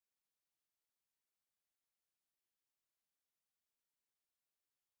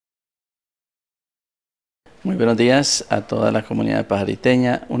Muy buenos días a toda la comunidad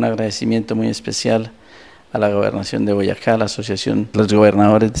pajariteña. Un agradecimiento muy especial a la Gobernación de Boyacá, a la Asociación de los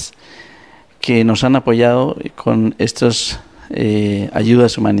Gobernadores, que nos han apoyado con estas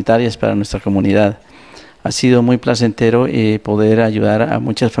ayudas humanitarias para nuestra comunidad. Ha sido muy placentero poder ayudar a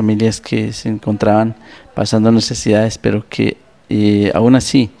muchas familias que se encontraban pasando necesidades, pero que aún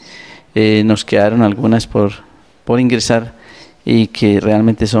así nos quedaron algunas por ingresar, y que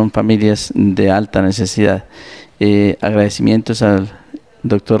realmente son familias de alta necesidad. Agradecimientos al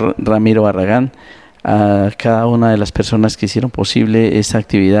doctor Ramiro Barragán, a cada una de las personas que hicieron posible esta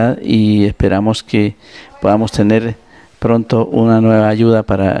actividad, y esperamos que podamos tener pronto una nueva ayuda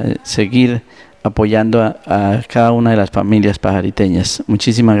para seguir apoyando a cada una de las familias pajariteñas.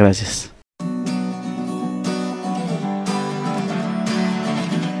 Muchísimas gracias.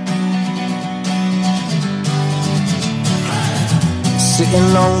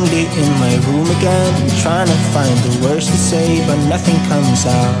 Sitting lonely in my room again, trying to find the words to say, but nothing comes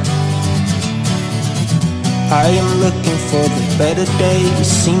out. I am looking for the better days,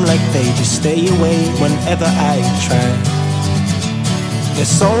 seem like they just stay away whenever I try. There's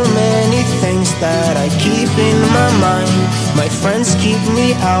so many things that I keep in my mind. My friends keep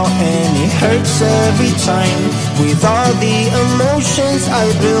me out and it hurts every time. With all the emotions I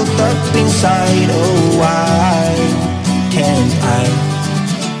built up inside, oh why can't I?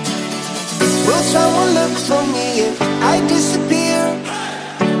 Will someone look for me if I disappear?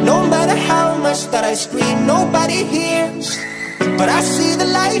 No matter how much that I scream, nobody hears. But I see the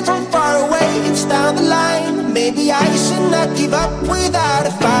light from far away, it's down the line. Maybe I should not give up without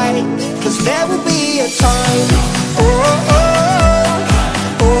a fight, 'cause there will be a time. Oh, oh, oh,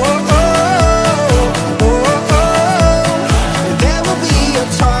 oh, oh, oh, oh. There will be a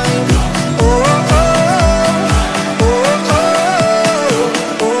time. Oh, oh, oh, oh,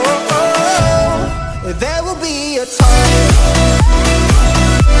 oh, oh, oh. There will be a time.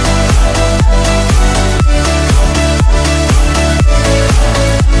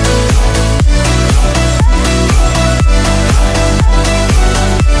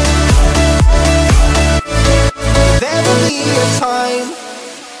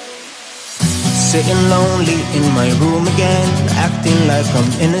 Sitting lonely in my room again, acting like I'm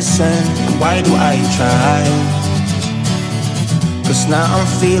innocent. Why do I try? 'Cause now I'm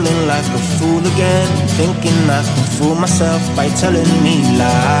feeling like a fool again, thinking I can fool myself by telling me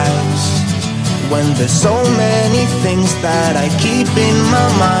lies. When there's so many things that I keep in my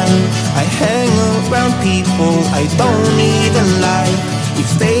mind, I hang around people I don't even like. If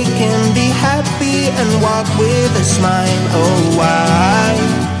they can be happy and walk with a smile, oh why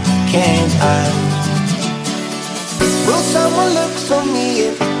can't I? Will someone look for me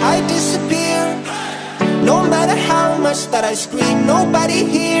if I disappear? No matter how much that I scream, nobody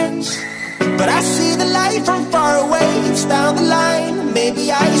hears. But I see the light from far away, it's down the line.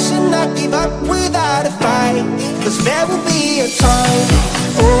 Maybe I should not give up without a fight, 'cause there will be a time.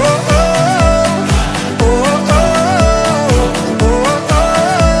 Oh, oh, oh, oh, oh, oh,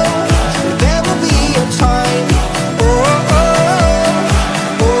 oh. There will be a time. Oh, oh,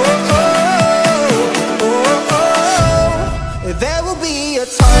 oh, oh, oh, oh. There will be a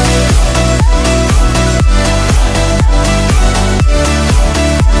time.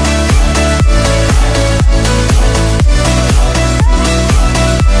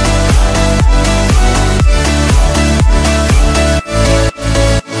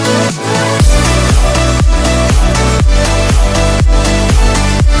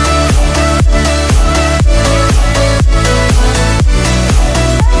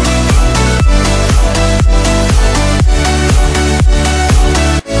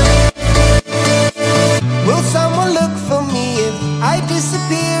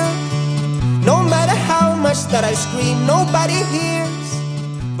 No matter how much that I scream, nobody hears.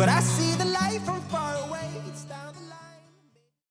 But I see